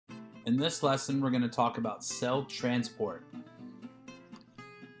In this lesson, we're going to talk about cell transport.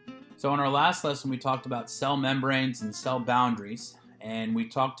 So in our last lesson, we talked about cell membranes and cell boundaries, and we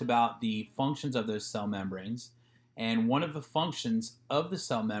talked about the functions of those cell membranes. And one of the functions of the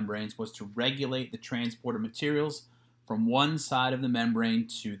cell membranes was to regulate the transport of materials from one side of the membrane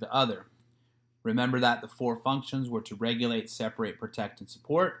to the other. Remember that the four functions were to regulate, separate, protect, and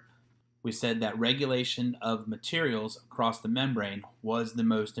support. We said that regulation of materials across the membrane was the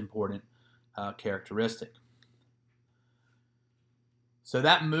most important characteristic. So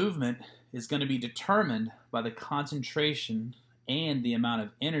that movement is going to be determined by the concentration and the amount of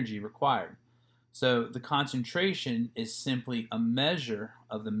energy required. So the concentration is simply a measure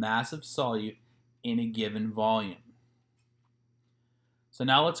of the mass of solute in a given volume. So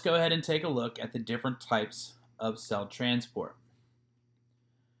now let's go ahead and take a look at the different types of cell transport.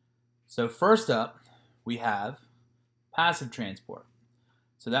 So first up, we have passive transport.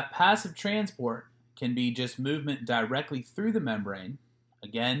 So that passive transport can be just movement directly through the membrane,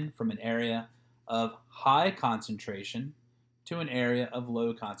 again from an area of high concentration to an area of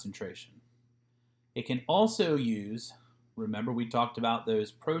low concentration. It can also use, remember we talked about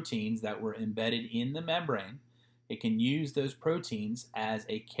those proteins that were embedded in the membrane, it can use those proteins as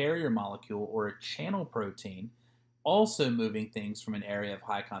a carrier molecule or a channel protein, also moving things from an area of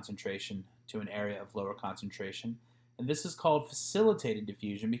high concentration to an area of lower concentration. And this is called facilitated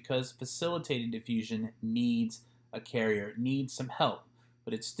diffusion because facilitated diffusion needs a carrier, it needs some help,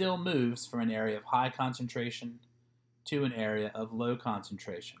 but it still moves from an area of high concentration to an area of low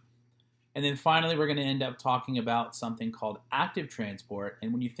concentration. And then finally, we're going to end up talking about something called active transport.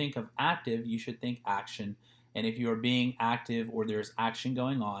 And when you think of active, you should think action. And if you are being active or there's action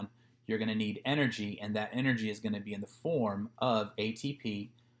going on, you're going to need energy, and that energy is going to be in the form of ATP,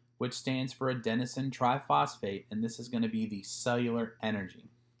 which stands for adenosine triphosphate, and this is going to be the cellular energy.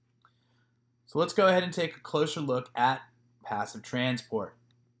 So let's go ahead and take a closer look at passive transport.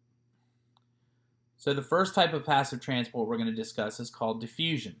 So the first type of passive transport we're going to discuss is called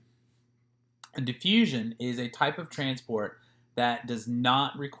diffusion. And diffusion is a type of transport that does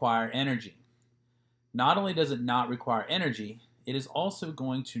not require energy. Not only does it not require energy, it is also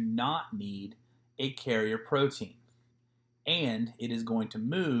going to not need a carrier protein. And it is going to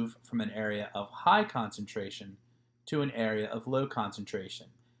move from an area of high concentration to an area of low concentration.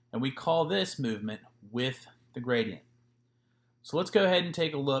 And we call this movement with the gradient. So let's go ahead and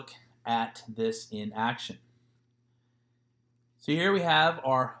take a look at this in action. So here we have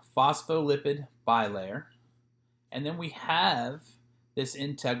our phospholipid bilayer, and then we have this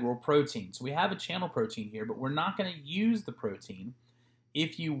integral protein. So we have a channel protein here, but we're not going to use the protein.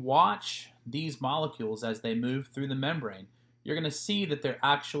 If you watch these molecules as they move through the membrane, you're going to see that they're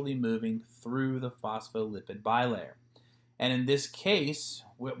actually moving through the phospholipid bilayer. And in this case,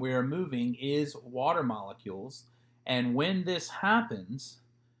 what we are moving is water molecules. And when this happens,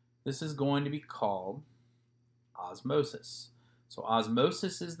 this is going to be called osmosis. So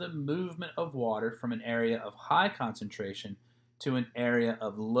osmosis is the movement of water from an area of high concentration to an area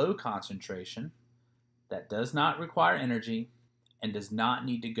of low concentration that does not require energy and does not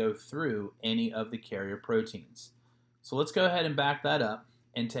need to go through any of the carrier proteins. So let's go ahead and back that up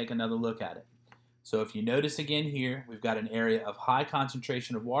and take another look at it. So if you notice again here, we've got an area of high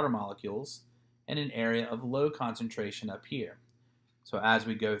concentration of water molecules and an area of low concentration up here. So as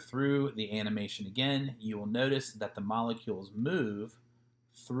we go through the animation again, you will notice that the molecules move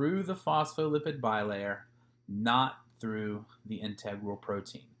through the phospholipid bilayer, not through the integral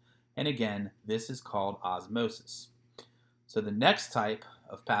protein. And again, this is called osmosis. So the next type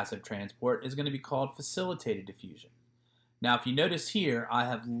of passive transport is going to be called facilitated diffusion. Now if you notice here, I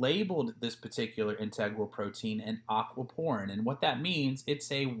have labeled this particular integral protein an aquaporin, and what that means,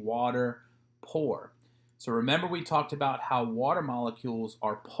 it's a water pore. So remember we talked about how water molecules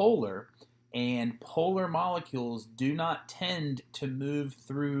are polar, and polar molecules do not tend to move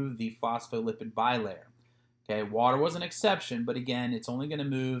through the phospholipid bilayer. Okay, water was an exception, but again, it's only going to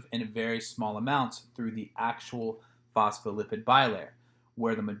move in very small amounts through the actual phospholipid bilayer.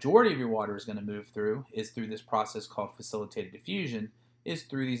 Where the majority of your water is going to move through is through this process called facilitated diffusion, is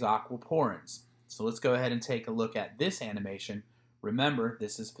through these aquaporins. So let's go ahead and take a look at this animation. Remember,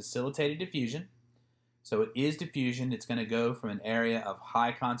 this is facilitated diffusion. So it is diffusion. It's going to go from an area of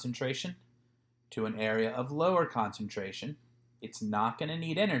high concentration to an area of lower concentration. It's not going to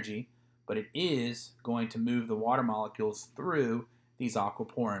need energy, but it is going to move the water molecules through these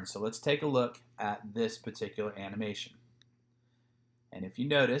aquaporins. So let's take a look at this particular animation. And if you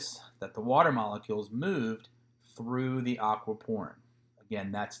notice that the water molecules moved through the aquaporin.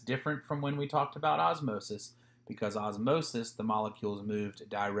 Again, that's different from when we talked about osmosis because osmosis, the molecules moved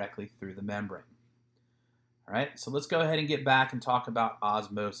directly through the membrane. All right, so let's go ahead and get back and talk about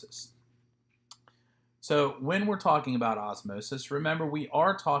osmosis. So when we're talking about osmosis, remember we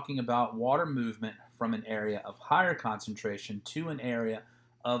are talking about water movement from an area of higher concentration to an area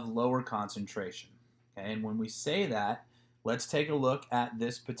of lower concentration. Okay, and when we say that, let's take a look at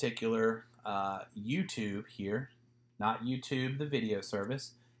this particular YouTube here, not YouTube, the video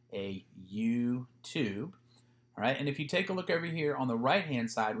service, a YouTube. All right, and if you take a look over here on the right-hand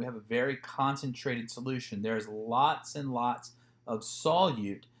side, we have a very concentrated solution. There's lots and lots of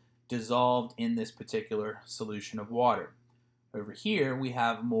solute dissolved in this particular solution of water. Over here, we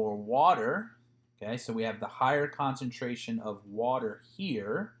have more water. Okay, so we have the higher concentration of water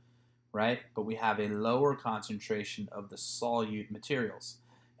here, right? But we have a lower concentration of the solute materials.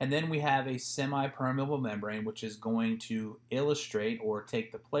 And then we have a semi-permeable membrane, which is going to illustrate or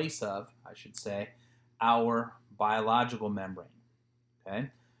take the place of, I should say, our biological membrane. Okay,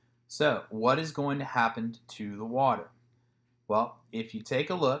 so what is going to happen to the water? Well, if you take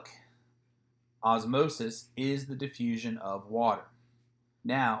a look, osmosis is the diffusion of water.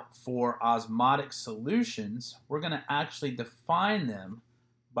 Now, for osmotic solutions, we're going to actually define them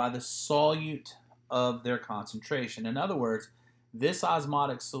by the solute of their concentration. In other words, this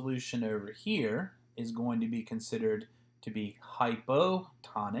osmotic solution over here is going to be considered to be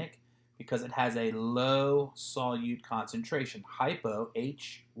hypotonic because it has a low solute concentration. Hypo,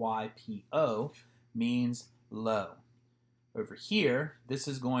 H-Y-P-O, means low. Over here, this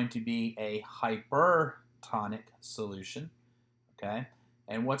is going to be a hypertonic solution, okay?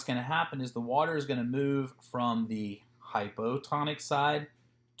 And what's going to happen is the water is going to move from the hypotonic side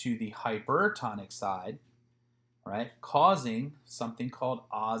to the hypertonic side, right, causing something called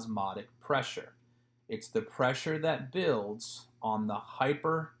osmotic pressure. It's the pressure that builds on the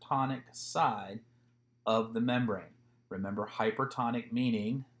hypertonic side of the membrane. Remember, hypertonic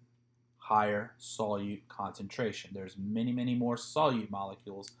meaning higher solute concentration. There's many, many more solute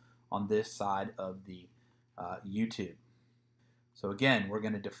molecules on this side of the U-tube. So again, we're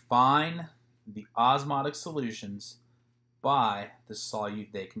going to define the osmotic solutions by the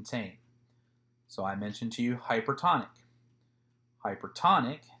solute they contain. So I mentioned to you hypertonic.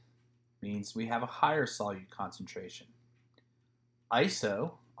 Hypertonic means we have a higher solute concentration.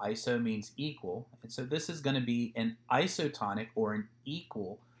 Iso means equal, and so this is going to be an isotonic or an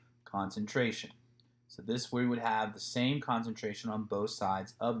equal concentration. So this we would have the same concentration on both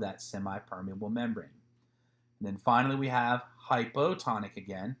sides of that semi-permeable membrane. And then finally we have hypotonic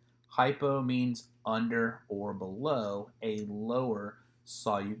again. Hypo means under or below a lower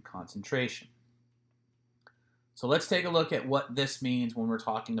solute concentration. So let's take a look at what this means when we're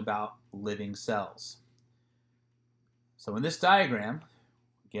talking about living cells. So in this diagram,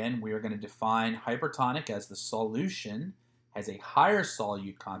 again, we are going to define hypertonic as the solution has a higher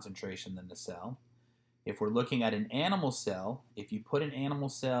solute concentration than the cell. If we're looking at an animal cell, if you put an animal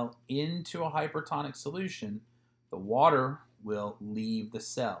cell into a hypertonic solution, the water will leave the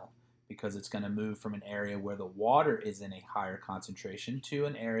cell because it's going to move from an area where the water is in a higher concentration to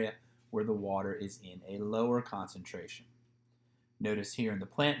an area where the water is in a lower concentration. Notice here in the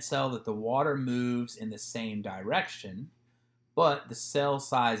plant cell that the water moves in the same direction, but the cell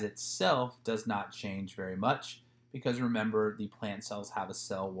size itself does not change very much because remember the plant cells have a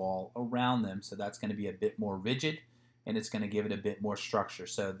cell wall around them, so that's going to be a bit more rigid and it's going to give it a bit more structure.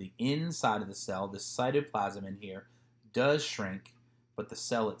 So the inside of the cell, the cytoplasm in here, does shrink, but the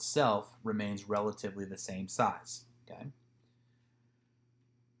cell itself remains relatively the same size. Okay.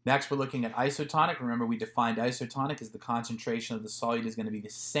 Next, we're looking at isotonic. Remember, we defined isotonic as the concentration of the solute is going to be the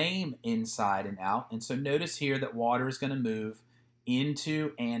same inside and out. And so notice here that water is going to move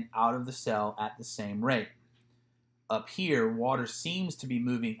into and out of the cell at the same rate. Up here, water seems to be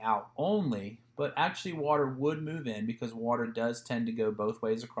moving out only, but actually water would move in because water does tend to go both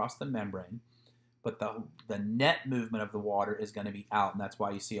ways across the membrane. But the net movement of the water is going to be out, and that's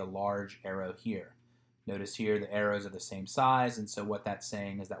why you see a large arrow here. Notice here the arrows are the same size, and so what that's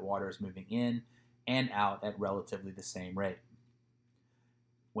saying is that water is moving in and out at relatively the same rate.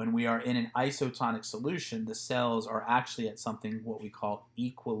 When we are in an isotonic solution, the cells are actually at something what we call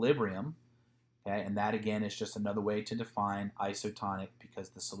equilibrium, okay? And that again is just another way to define isotonic because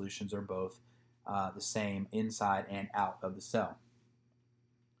the solutions are both the same inside and out of the cell.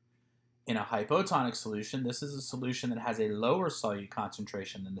 In a hypotonic solution, this is a solution that has a lower solute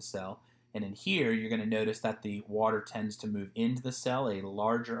concentration than the cell. And in here, you're going to notice that the water tends to move into the cell. A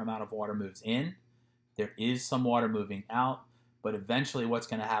larger amount of water moves in. There is some water moving out. But eventually what's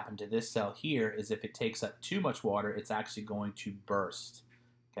going to happen to this cell here is if it takes up too much water, it's actually going to burst.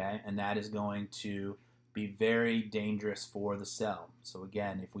 Okay? And that is going to be very dangerous for the cell. So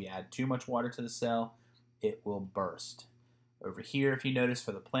again, if we add too much water to the cell, it will burst. Over here, if you notice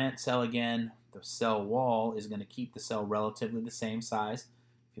for the plant cell again, the cell wall is going to keep the cell relatively the same size.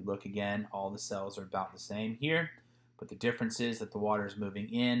 If you look again, all the cells are about the same here, but the difference is that the water is moving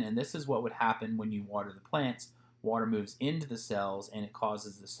in, and this is what would happen when you water the plants. Water moves into the cells and it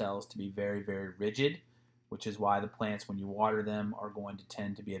causes the cells to be very, very rigid, which is why the plants, when you water them, are going to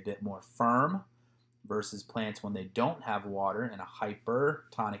tend to be a bit more firm versus plants when they don't have water in a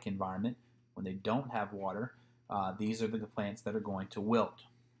hypertonic environment. When they don't have water, these are the plants that are going to wilt.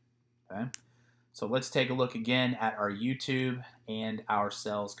 Okay? So let's take a look again at our YouTube and our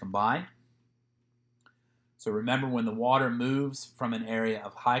cells combined. So remember, when the water moves from an area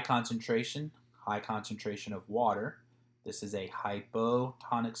of high concentration of water, this is a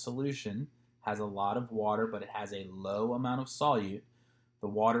hypotonic solution, has a lot of water, but it has a low amount of solute. The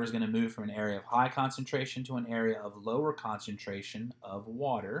water is going to move from an area of high concentration to an area of lower concentration of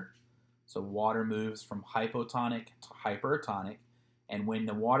water. So water moves from hypotonic to hypertonic, and when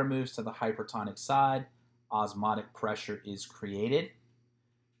the water moves to the hypertonic side, osmotic pressure is created.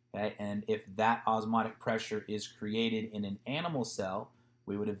 Okay? And if that osmotic pressure is created in an animal cell,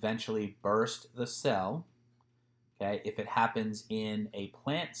 we would eventually burst the cell. Okay? If it happens in a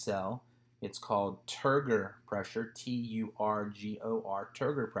plant cell, it's called turgor pressure, T-U-R-G-O-R,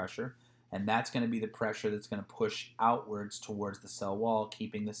 turgor pressure, and that's going to be the pressure that's going to push outwards towards the cell wall,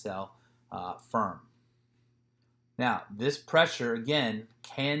 keeping the cell firm. Now, this pressure, again,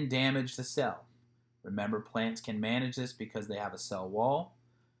 can damage the cell. Remember, plants can manage this because they have a cell wall.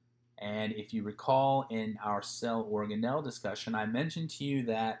 And if you recall in our cell organelle discussion, I mentioned to you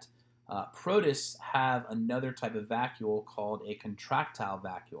that protists have another type of vacuole called a contractile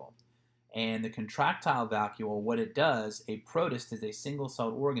vacuole. And the contractile vacuole, what it does, a protist is a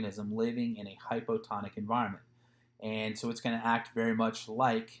single-celled organism living in a hypotonic environment. And so it's going to act very much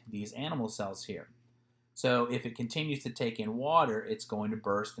like these animal cells here. So if it continues to take in water, it's going to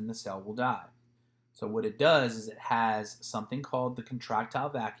burst and the cell will die. So what it does is it has something called the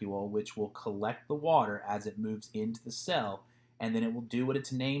contractile vacuole, which will collect the water as it moves into the cell, and then it will do what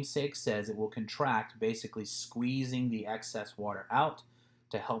its namesake says. It will contract, basically squeezing the excess water out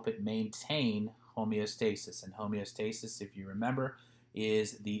to help it maintain homeostasis. And homeostasis, if you remember,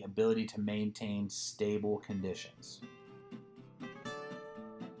 is the ability to maintain stable conditions.